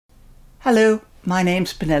Hello, my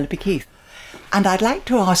name's Penelope Keith, and I'd like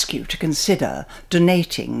to ask you to consider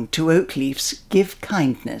donating to Oakleaf's Give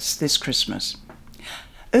Kindness this Christmas.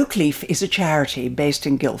 Oakleaf is a charity based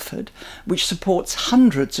in Guildford which supports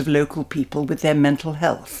hundreds of local people with their mental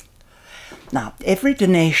health. Now, every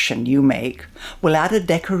donation you make will add a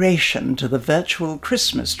decoration to the virtual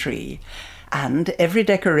Christmas tree, and every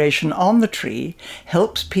decoration on the tree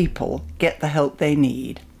helps people get the help they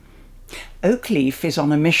need. Oakleaf is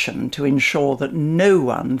on a mission to ensure that no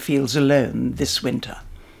one feels alone this winter.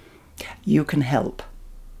 You can help.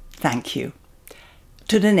 Thank you.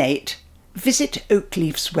 To donate, visit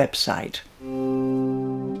Oakleaf's website.